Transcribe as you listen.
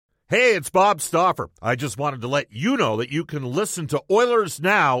Hey, it's Bob Stauffer. I just wanted to let you know that you can listen to Oilers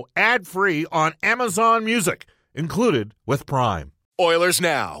Now ad-free on Amazon Music, included with Prime. Oilers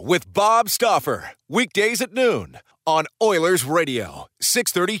Now with Bob Stauffer. Weekdays at noon on Oilers Radio,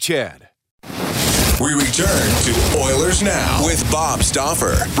 630 CHED. We return to Oilers Now with Bob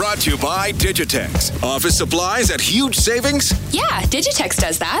Stauffer. Brought to you by Digitex. Office supplies at huge savings? Yeah, Digitex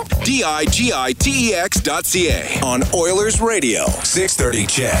does that. Digitex.ca on Oilers Radio, 630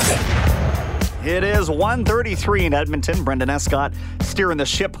 CHED. It is 1:33 in Edmonton. Brendan Escott steering the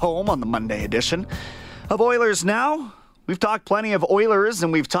ship home on the Monday edition of Oilers Now. We've talked plenty of Oilers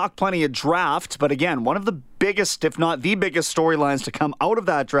and we've talked plenty of draft, but again, one of the biggest, if not the biggest storylines to come out of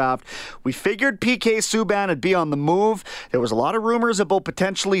that draft, we figured PK Subban would be on the move. There was a lot of rumors about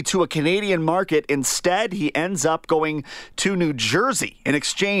potentially to a Canadian market. Instead, he ends up going to New Jersey in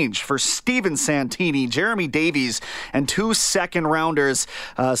exchange for Steven Santini, Jeremy Davies, and 2 second-rounders.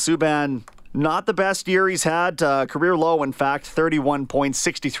 Subban, not the best year he's had. Career low, in fact, 31 points,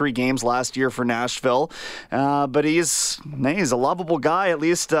 63 games last year for Nashville. But he's a lovable guy, at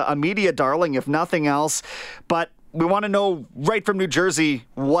least a media darling, if nothing else. But we want to know right from New Jersey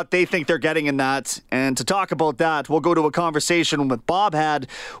what they think they're getting in that. And to talk about that, we'll go to a conversation with Bob had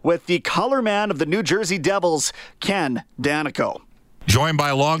with the color man of the New Jersey Devils, Ken Daneyko. Joined by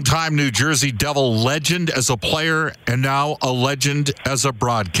a longtime New Jersey Devil legend as a player and now a legend as a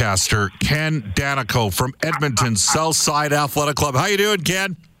broadcaster, Ken Daneyko from Edmonton's Southside Athletic Club. How you doing,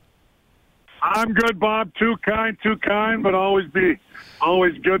 Ken? I'm good, Bob. Too kind, but always good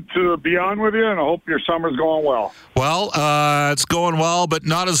to be on with you, and I hope your summer's going well. Well, it's going well, but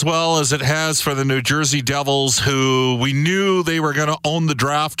not as well as it has for the New Jersey Devils, who we knew they were going to own the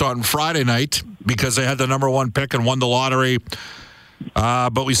draft on Friday night because they had the number 1 pick and won the lottery.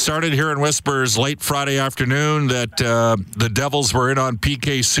 But we started hearing whispers late Friday afternoon that the Devils were in on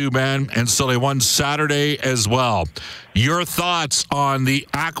PK Subban, and so they won Saturday as well. Your thoughts on the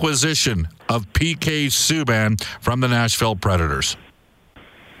acquisition of PK Subban from the Nashville Predators?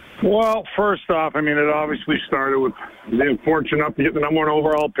 Well, first off, it obviously started with being fortunate enough to get the number 1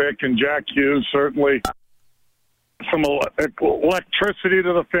 overall pick, and Jack Hughes certainly some electricity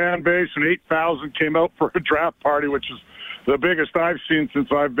to the fan base, and 8,000 came out for a draft party, which is the biggest I've seen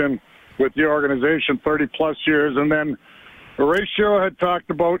since I've been with the organization, 30-plus years. And then Horatio had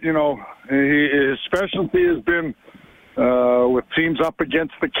talked about, his specialty has been with teams up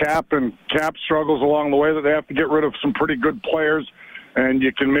against the cap and cap struggles along the way that they have to get rid of some pretty good players, and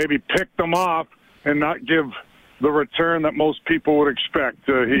you can maybe pick them off and not give the return that most people would expect.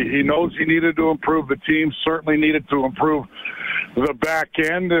 He knows he needed to improve the team, certainly needed to improve the back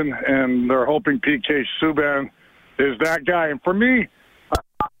end, and they're hoping PK Subban is that guy. And for me,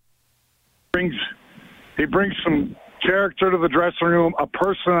 he brings some character to the dressing room, a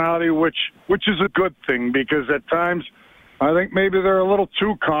personality, which is a good thing, because at times I think maybe they're a little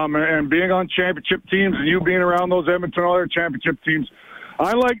too calm. And being on championship teams and you being around those Edmonton Oilers championship teams,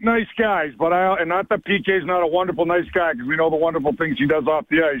 I like nice guys, and not that PK's not a wonderful, nice guy, because we know the wonderful things he does off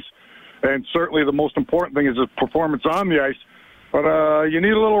the ice. And certainly the most important thing is his performance on the ice. But you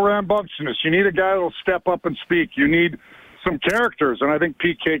need a little rambunctiousness. You need a guy that will step up and speak. You need some characters, and I think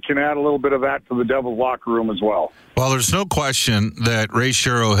PK can add a little bit of that to the Devils locker room as well. Well, there's no question that Ray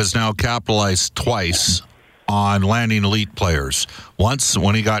Shero has now capitalized twice on landing elite players. Once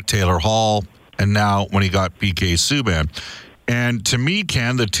when he got Taylor Hall, and now when he got PK Subban. And to me,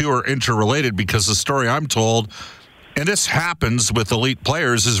 Ken, the two are interrelated, because the story I'm told, and this happens with elite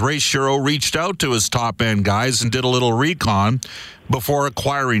players, is Ray Shero reached out to his top-end guys and did a little recon before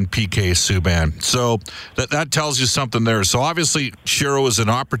acquiring PK Subban. So that tells you something there. So obviously, Shero is an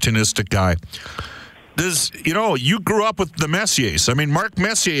opportunistic guy. You grew up with the Messiers. Mark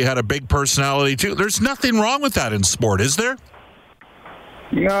Messier had a big personality, too. There's nothing wrong with that in sport, is there?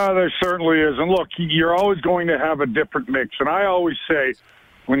 No, there certainly is. And look, you're always going to have a different mix. And I always say,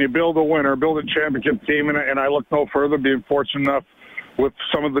 when you build a winner, build a championship team, and I look no further, being fortunate enough with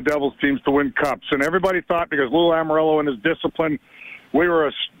some of the Devils teams to win cups. And everybody thought, because Lou Lamoriello and his discipline, we were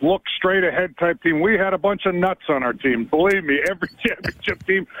a look straight ahead type team. We had a bunch of nuts on our team. Believe me, every championship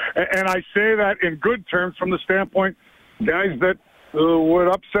team. And I say that in good terms from the standpoint, guys that would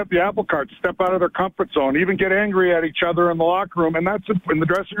upset the apple cart, step out of their comfort zone, even get angry at each other in the locker room, and that's in the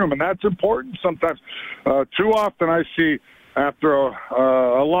dressing room, and that's important sometimes. Too often I see after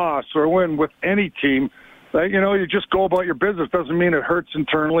a loss or a win with any team, that, you just go about your business. Doesn't mean it hurts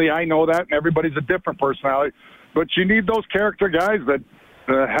internally. I know that, and everybody's a different personality. But you need those character guys that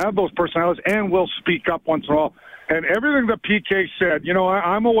have those personalities and will speak up once in a while. And everything that PK said,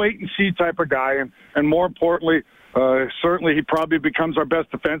 I'm a wait-and-see type of guy. And more importantly, Certainly he probably becomes our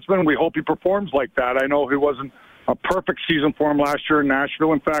best defenseman. We hope he performs like that. I know he wasn't a perfect season for him last year in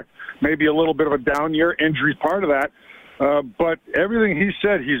Nashville. In fact, maybe a little bit of a down year. Injury's part of that. But everything he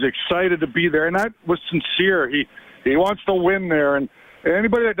said, he's excited to be there, and that was sincere. He wants to win there. And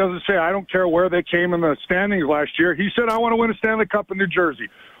anybody that doesn't say, I don't care where they came in the standings last year, he said, I want to win a Stanley Cup in New Jersey.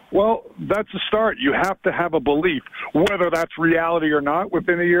 Well, that's a start. You have to have a belief, whether that's reality or not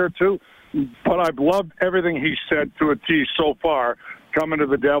within a year or two. But I've loved everything he said to a T so far, coming to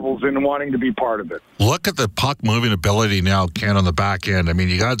the Devils and wanting to be part of it. Look at the puck-moving ability now, Ken, on the back end. I mean,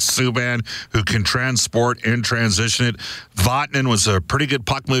 you got Subban, who can transport and transition it. Vatanen was a pretty good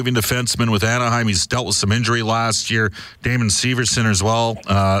puck-moving defenseman with Anaheim. He's dealt with some injury last year. Damon Severson as well.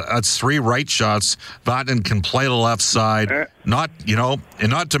 That's 3 right shots. Vatanen can play the left side. And not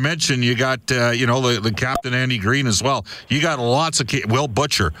to mention you got, the captain, Andy Green, as well. You got lots of Will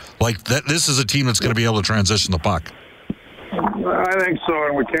Butcher. Like, this is a team that's going to be able to transition the puck. I think so,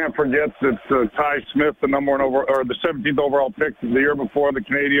 and we can't forget that Ty Smith, the the 17th overall pick the year before, the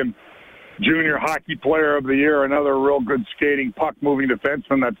Canadian Junior Hockey Player of the Year, another real good skating, puck-moving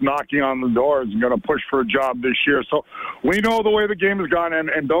defenseman that's knocking on the doors and going to push for a job this year. So we know the way the game has gone,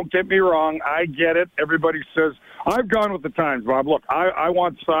 and don't get me wrong, I get it. Everybody says, I've gone with the times, Bob. Look, I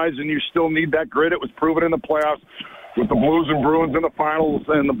want size, and you still need that grit. It was proven in the playoffs with the Blues and Bruins in the finals,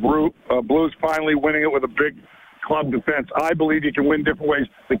 and the Blues finally winning it with a big club defense. I believe you can win different ways.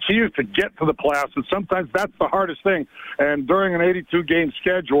 The key is to get to the playoffs, and sometimes that's the hardest thing. And during an 82-game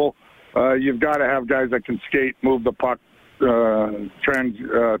schedule, you've got to have guys that can skate, move the puck,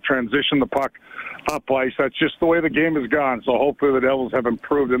 transition the puck up ice. That's just the way the game has gone. So hopefully the Devils have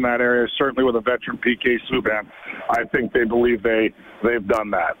improved in that area, certainly with a veteran PK Subban. I think they believe they've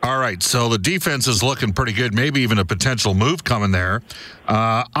done that. All right, so the defense is looking pretty good, maybe even a potential move coming there.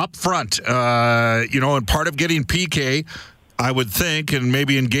 Up front, and part of getting PK, I would think, and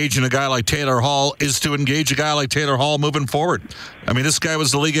maybe engaging a guy like Taylor Hall, is to engage a guy like Taylor Hall moving forward. I mean, this guy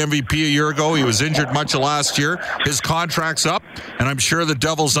was the league MVP a year ago. He was injured much of last year. His contract's up, and I'm sure the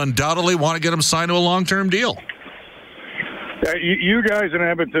Devils undoubtedly want to get him signed to a long-term deal. Yeah, you guys in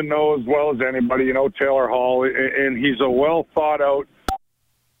Edmonton know as well as anybody, Taylor Hall, and he's a well-thought-out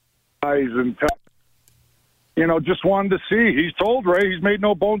guy. And just wanted to see. He's told Ray, he's made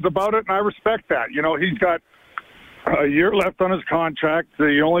no bones about it, and I respect that. He's got a year left on his contract.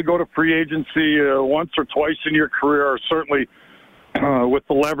 You only go to free agency once or twice in your career, or certainly with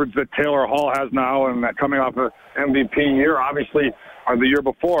the leverage that Taylor Hall has now, and that coming off an MVP year, obviously, or the year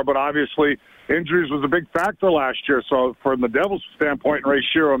before, but obviously injuries was a big factor last year. So from the Devils' standpoint, Ray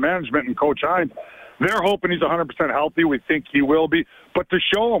Shero management and Coach Hines, they're hoping he's 100% healthy. We think he will be. But to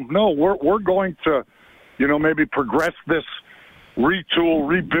show him, no, we're going to, maybe progress this, retool,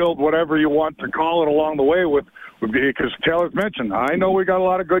 rebuild, whatever you want to call it along the way with because Taylor's mentioned, I know we got a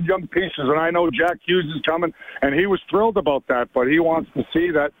lot of good young pieces, and I know Jack Hughes is coming, and he was thrilled about that, but he wants to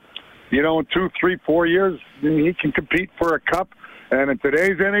see that, in 2, 3, 4 years, he can compete for a cup. And in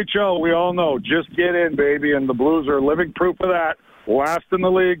today's NHL, we all know, just get in, baby, and the Blues are living proof of that. Last in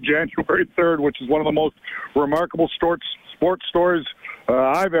the league, January 3rd, which is one of the most remarkable sports stories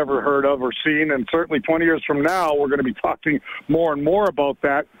I've ever heard of or seen, and certainly 20 years from now, we're going to be talking more and more about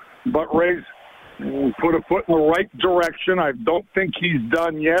that. But Ray's put a foot in the right direction. I don't think he's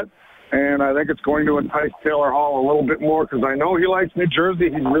done yet, and I think it's going to entice Taylor Hall a little bit more because I know he likes New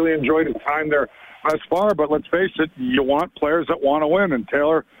Jersey. He's really enjoyed his time there thus far, but let's face it, you want players that want to win, and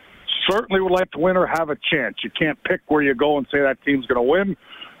Taylor certainly would like to win or have a chance. You can't pick where you go and say that team's going to win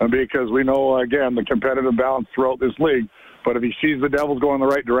because we know, again, the competitive balance throughout this league. But if he sees the Devils go in the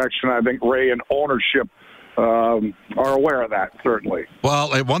right direction, I think Ray and ownership are aware of that, certainly.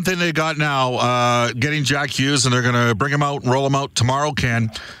 Well, one thing they got now, getting Jack Hughes, and they're going to bring him out and roll him out tomorrow, Ken.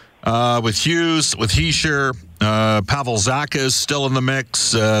 With Hughes, with Hischier, Pavel Zacha is still in the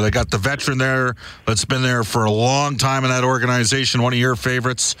mix. They got the veteran there that's been there for a long time in that organization, one of your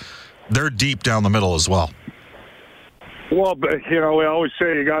favorites. They're deep down the middle as well. Well, we always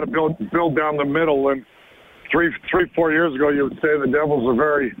say you got to build down the middle, and 4 years ago, you would say the Devils are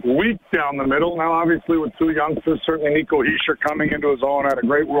very weak down the middle. Now, obviously, with 2 youngsters, certainly Nico Hischier coming into his own, had a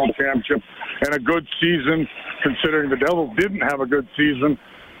great World Championship and a good season, considering the Devils didn't have a good season.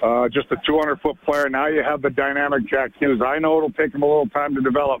 Just a 200-foot player. Now you have the dynamic Jack Hughes. I know it'll take him a little time to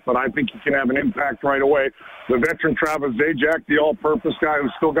develop, but I think he can have an impact right away. The veteran Travis Zajac, the all-purpose guy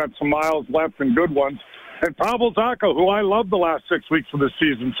who's still got some miles left and good ones. And Pavel Zacha, who I loved the last 6 weeks of the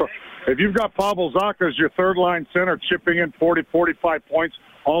season. So if you've got Pavel Zacha as your third-line center, chipping in 40, 45 points,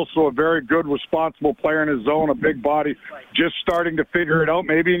 also a very good, responsible player in his zone, a big body, just starting to figure it out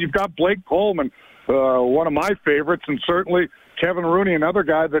maybe. And you've got Blake Coleman, one of my favorites, and certainly Kevin Rooney, another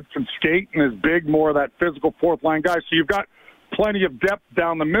guy that can skate and is big, more of that physical fourth-line guy. So you've got plenty of depth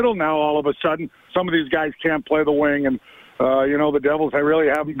down the middle now all of a sudden. Some of these guys can't play the wing, and the Devils, they really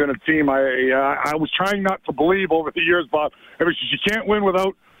haven't been a team. I was trying not to believe over the years, Bob, you can't win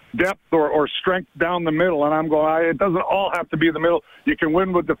without depth or strength down the middle. And I'm going, it doesn't all have to be the middle. You can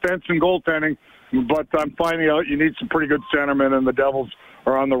win with defense and goaltending, but I'm finding out you need some pretty good centermen, and the Devils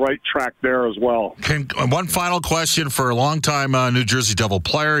are on the right track there as well. One final question for a long-time New Jersey Devil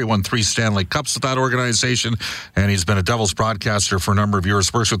player. He won 3 Stanley Cups with that organization, and he's been a Devils broadcaster for a number of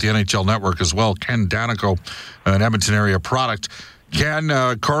years. Works with the NHL Network as well. Ken Danico, an Edmonton area product. Ken,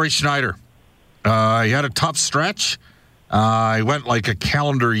 Corey Schneider, he had a tough stretch. He went like a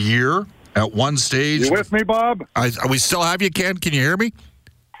calendar year at one stage. You with me, Bob? We still have you, Ken? Can you hear me?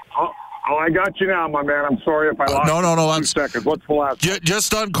 Oh, I got you now, my man. I'm sorry if I lost no, 2 seconds. What's the last?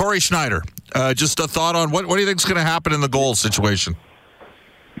 Just on Corey Schneider. Just a thought on what do you think is going to happen in the goal situation?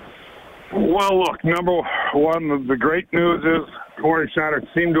 Well, look, number one, the great news is Corey Schneider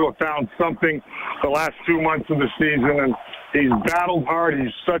seemed to have found something the last 2 months of the season, and he's battled hard.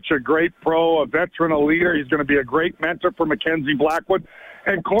 He's such a great pro, a veteran, a leader. He's going to be a great mentor for Mackenzie Blackwood.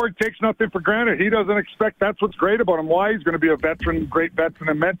 And Corey takes nothing for granted. He doesn't expect that's what's great about him. Why he's going to be a veteran, great veteran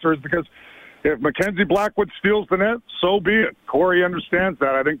and mentor is because if Mackenzie Blackwood steals the net, so be it. Corey understands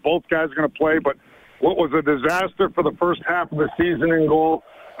that. I think both guys are going to play, but what was a disaster for the first half of the season in goal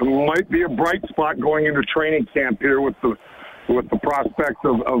might be a bright spot going into training camp here with the prospect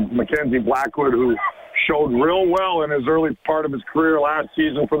of Mackenzie Blackwood, who showed real well in his early part of his career last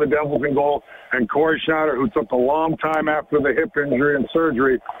season for the Devils in goal, and Corey Schneider, who took a long time after the hip injury and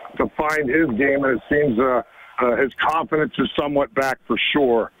surgery to find his game, and it seems his confidence is somewhat back for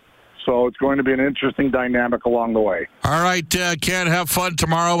sure. So it's going to be an interesting dynamic along the way. All right, Ken, have fun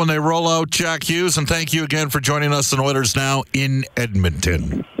tomorrow when they roll out Jack Hughes, and thank you again for joining us on Oilers Now in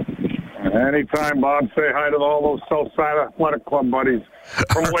Edmonton. Anytime, Bob. Say hi to all those Southside Athletic Club buddies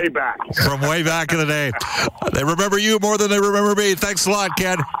from way back. From way back in the day. They remember you more than they remember me. Thanks a lot,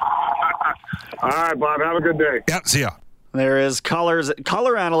 Ken. All right, Bob. Have a good day. Yeah, see ya. There is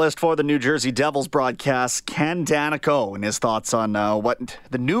color analyst for the New Jersey Devils broadcast, Ken Danico, and his thoughts on what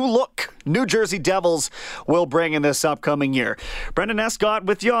the new look New Jersey Devils will bring in this upcoming year. Brendan Escott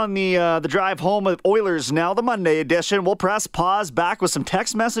with you on the drive home with Oilers Now, the Monday edition. We'll press pause, back with some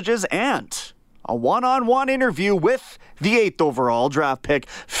text messages and a one-on-one interview with the 8th overall draft pick,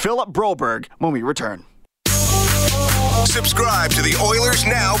 Philip Broberg, when we return. Subscribe to the Oilers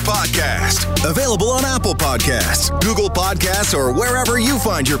Now podcast. Available on Apple Podcasts, Google Podcasts, or wherever you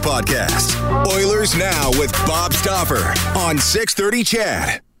find your podcasts. Oilers Now with Bob Stauffer on 630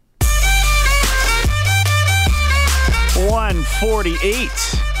 CHED.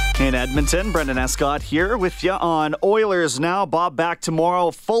 1:48 in Edmonton. Brendan Escott here with you on Oilers Now. Bob back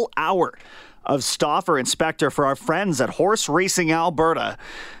tomorrow. Full hour of Stauffer Inspector for our friends at Horse Racing Alberta.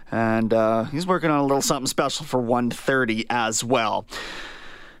 And he's working on a little something special for 1:30 as well.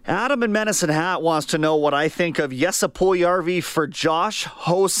 Adam in Medicine Hat wants to know what I think of Jesse Puljujärvi for Josh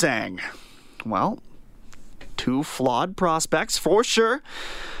Ho-Sang. Well, 2 flawed prospects for sure.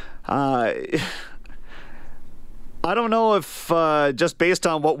 I don't know if just based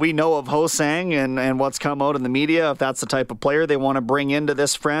on what we know of Ho-Sang and what's come out in the media, if that's the type of player they want to bring into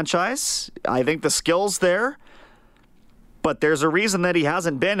this franchise. I think the skill's there. But there's a reason that he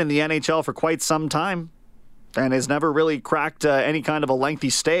hasn't been in the NHL for quite some time and has never really cracked any kind of a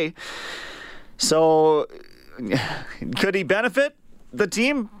lengthy stay. So could he benefit the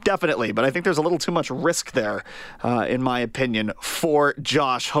team? Definitely. But I think there's a little too much risk there, in my opinion, for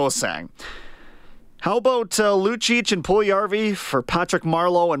Josh Ho-Sang. How about Lucic and Puljujärvi for Patrick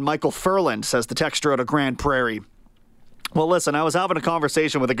Marleau and Michael Ferland, says the texter out of Grand Prairie. Well, listen, I was having a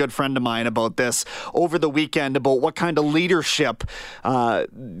conversation with a good friend of mine about this over the weekend, about what kind of leadership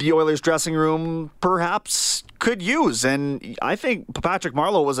the Oilers dressing room perhaps could use. And I think Patrick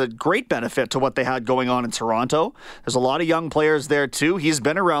Marleau was a great benefit to what they had going on in Toronto. There's a lot of young players there, too. He's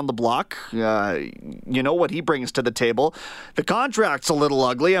been around the block. You know what he brings to the table. The contract's a little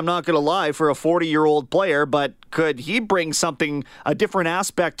ugly, I'm not going to lie, for a 40-year-old player, but could he bring something, a different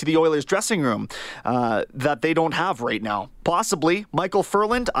aspect to the Oilers dressing room that they don't have right now? Possibly. Michael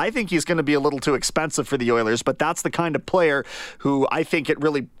Ferland, I think he's going to be a little too expensive for the Oilers, but that's the kind of player who I think it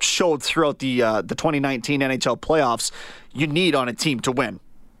really showed throughout the 2019 NHL playoffs you need on a team to win.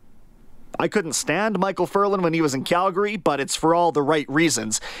 I couldn't stand Michael Ferland when he was in Calgary, but it's for all the right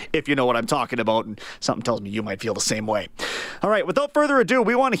reasons, if you know what I'm talking about, and something tells me you might feel the same way. All right, without further ado,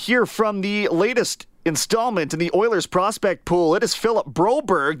 we want to hear from the latest installment in the Oilers prospect pool. It is Philip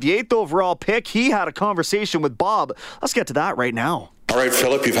Broberg, the 8th overall pick. He had a conversation with Bob. Let's get to that right now. All right,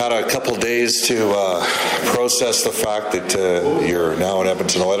 Philip, you've had a couple days to process the fact that you're now an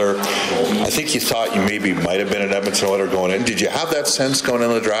Edmonton Oiler. I think you thought you maybe might have been an Edmonton Oiler going in. Did you have that sense going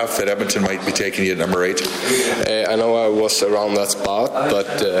into the draft that Edmonton might be taking you at number 8? I know I was around that spot,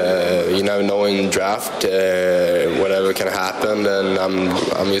 but you never know in draft. Whatever can happen, and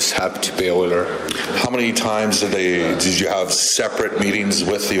I'm just happy to be an Oiler. How many times did you have separate meetings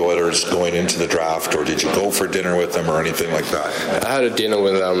with the Oilers going into the draft, or did you go for dinner with them or anything like that? I had a dinner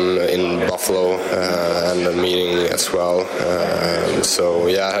with them in Buffalo and a meeting as well. So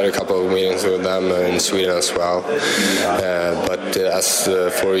yeah, I had a couple of meetings with them in Sweden as well. But as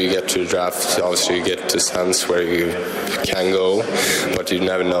before you get to the draft, obviously you get the sense where you can go, but you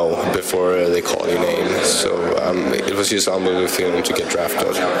never know before they call your name. So it was just an unbelievable feeling to get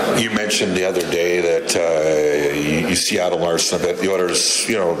drafted. You mentioned the other day that you see Adam Larsson a bit. The Oilers,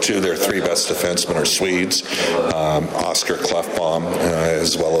 two of their 3 best defensemen are Swedes, Oscar Klefbom,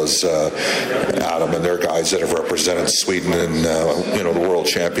 as well as Adam, and they're guys that have represented Sweden in the World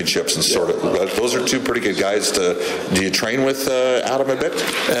Championships and sort of. Those are 2 pretty good guys. Do you train with Adam a bit?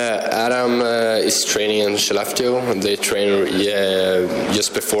 Adam is training in Skellefteå. They train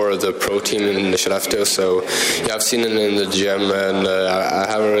just before the pro team in Skellefteå. So yeah, I've seen him in the gym, and I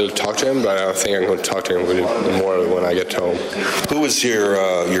haven't really talked to him, but I think I'm going to talk to him more when I get home. Who was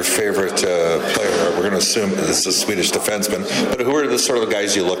your favorite player? We're going to assume this is a Swedish defenseman, but who are the sort of the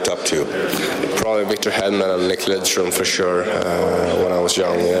guys you looked up to? Probably Victor Hedman and Nick Lidstrom for sure. When I was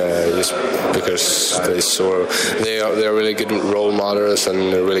young, just because they're really good role models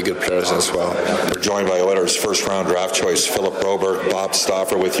and really good players as well. We're joined by Oilers first-round draft choice Philip Broberg. Bob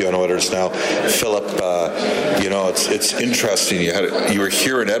Stauffer with you on Oilers Now. Philip, it's interesting. You were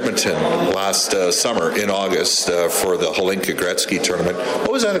here in Edmonton last summer in August for the Hlinka Gretzky tournament.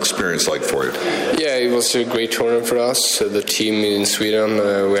 What was that experience like for you? Yeah, it was a great tournament for us. The team in Sweden,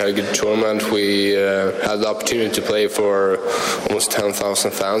 we had a good tournament. We had the opportunity to play for almost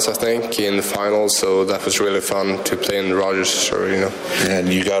 10,000 fans, I think, in the finals. So that was really fun to play in the Rogers Arena.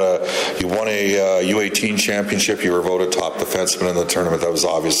 And you won a U18 championship. You were voted top defenseman in the tournament. That was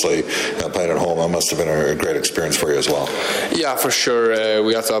obviously playing at home. That must have been a great experience for you as well. Yeah, for sure.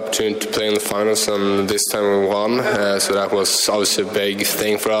 We got the opportunity to play in the finals, and this time we won. So that was obviously a big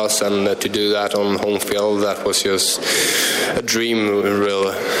thing for us, and to do that on home field, that was just a dream,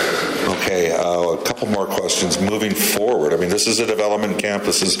 really. Okay, a couple more questions. Moving forward, I mean, this is a development camp.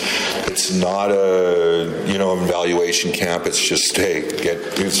 It's not a evaluation camp. It's just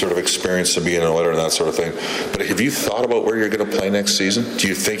get sort of experience of being an Oiler and that sort of thing. But have you thought about where you're going to play next season? Do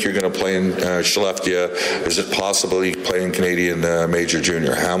you think you're going to play in Skellefteå? Is it possible you play in Canadian Major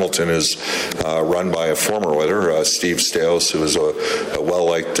Junior? Hamilton is run by a former Oiler, Steve Staios, who is a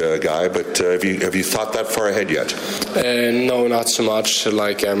well-liked guy. But have you thought that far ahead yet? No, not so much.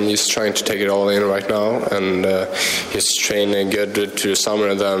 I'm just trying to take it all in right now, and just training good to the summer,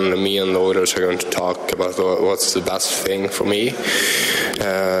 and then me and the Oilers are going to talk about what's the best thing for me,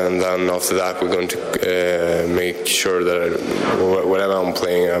 and then after that we're going to make sure that whatever I'm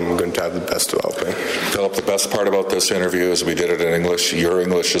playing, I'm going to have the best developing. Philip, the best part about this interview is we did it in English. Your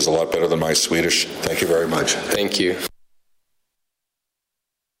English is a lot better than my Swedish. Thank you very much. Thank you.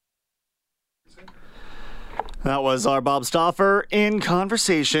 That was our Bob Stauffer in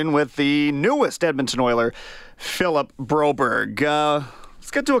conversation with the newest Edmonton Oiler, Philip Broberg. Let's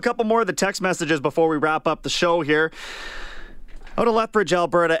get to a couple more of the text messages before we wrap up the show here. Out of Lethbridge,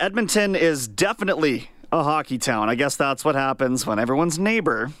 Alberta, Edmonton is definitely a hockey town. I guess that's what happens when everyone's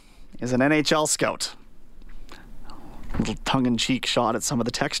neighbor is an NHL scout. A little tongue-in-cheek shot at some of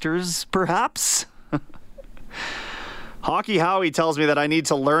the texters, perhaps? Hockey Howie tells me that I need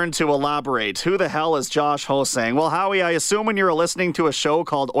to learn to elaborate. Who the hell is Josh Ho saying? Well, Howie, I assume when you're listening to a show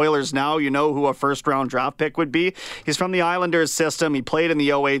called Oilers Now, you know who a first-round draft pick would be. He's from the Islanders system. He played in the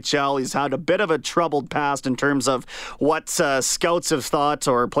OHL. He's had a bit of a troubled past in terms of what scouts have thought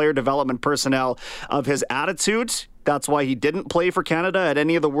or player development personnel of his attitude. That's why he didn't play for Canada at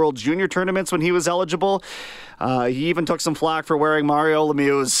any of the World Junior tournaments when he was eligible. He even took some flack for wearing Mario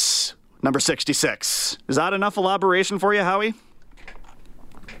Lemieux's number 66. Is that enough elaboration for you, Howie?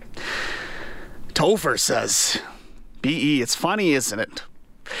 Topher says, BE, it's funny, isn't it?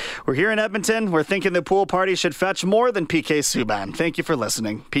 We're here in Edmonton. We're thinking the pool party should fetch more than PK Subban. Thank you for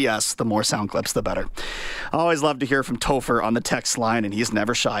listening. P.S. The more sound clips, the better. I always love to hear from Topher on the text line, and he's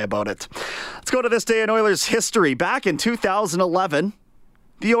never shy about it. Let's go to this day in Oilers history. Back in 2011,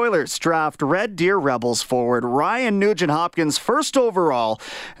 The Oilers draft Red Deer Rebels forward Ryan Nugent-Hopkins first overall,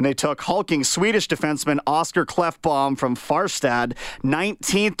 and they took hulking Swedish defenseman Oscar Klefbom from Farstad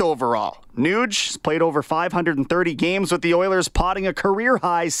 19th overall. Nuge has played over 530 games with the Oilers, potting a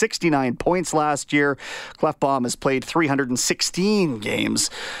career-high 69 points last year. Klefbom has played 316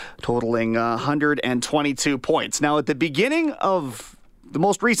 games, totaling 122 points. Now, at the beginning of the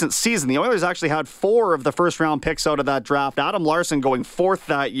most recent season, the Oilers actually had 4 of the first-round picks out of that draft. Adam Larson going 4th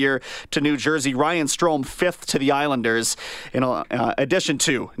that year to New Jersey. Ryan Strome 5th to the Islanders, in addition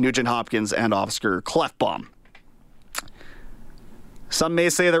to Nugent-Hopkins and Oscar Klefbom. Some may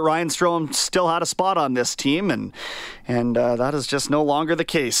say that Ryan Strome still had a spot on this team, and that is just no longer the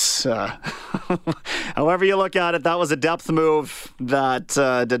case. However you look at it, that was a depth move that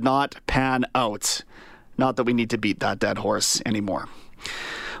did not pan out. Not that we need to beat that dead horse anymore.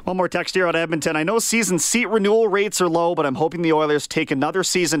 One more text here out of Edmonton. I know season seat renewal rates are low, but I'm hoping the Oilers take another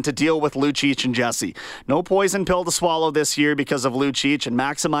season to deal with Lucic and Jesse. No poison pill to swallow this year because of Lucic, and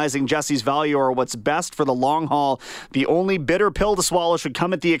maximizing Jesse's value are what's best for the long haul. The only bitter pill to swallow should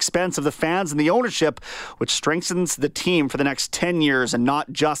come at the expense of the fans and the ownership, which strengthens the team for the next 10 years and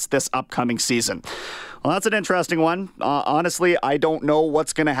not just this upcoming season. Well, that's an interesting one. Honestly, I don't know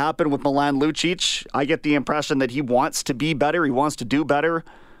what's going to happen with Milan Lucic. I get the impression that he wants to be better. He wants to do better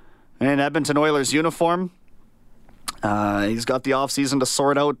in Edmonton Oilers uniform. He's got the offseason to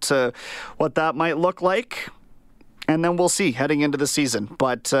sort out what that might look like. And then we'll see heading into the season.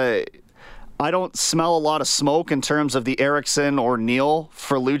 But I don't smell a lot of smoke in terms of the Eriksson or Neal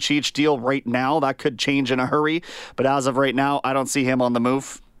for Lucic deal right now. That could change in a hurry. But as of right now, I don't see him on the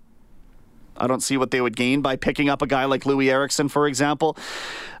move. I don't see what they would gain by picking up a guy like Louis Eriksson, for example.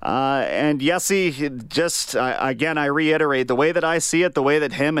 And Yessi, just, again, I reiterate, the way that I see it, the way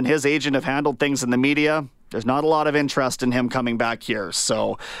that him and his agent have handled things in the media, there's not a lot of interest in him coming back here.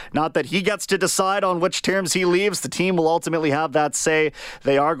 So, not that he gets to decide on which terms he leaves. The team will ultimately have that say.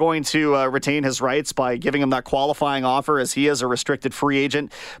 They are going to retain his rights by giving him that qualifying offer, as he is a restricted free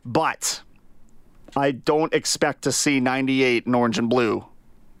agent. But I don't expect to see 98 in orange and blue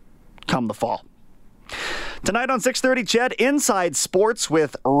come the fall. Tonight on 6:30, Ched, Inside Sports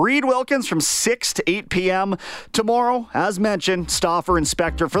with Reed Wilkins from 6 to 8 p.m. Tomorrow, as mentioned, Stauffer and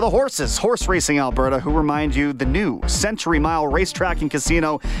Spector for the horses. Horse Racing Alberta, who remind you the new Century Mile Racetrack and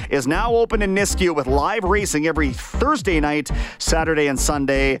Casino is now open in Nisku with live racing every Thursday night, Saturday and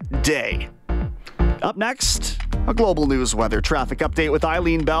Sunday day. Up next, a global news weather traffic update with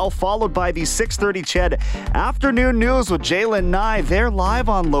Eileen Bell, followed by the 6:30 Ched afternoon news with Jalen Nye. They're live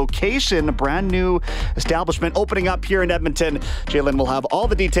on location, a brand new establishment opening up here in Edmonton. Jalen will have all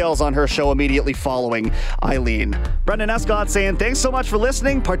the details on her show immediately following Eileen. Brendan Escott saying thanks so much for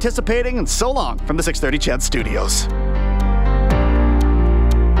listening, participating, and so long from the 6:30 Ched studios.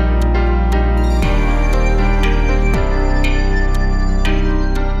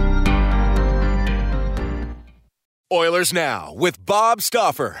 Oilers Now with Bob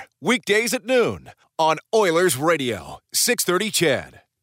Stauffer. Weekdays at noon on Oilers Radio, 630 Ched.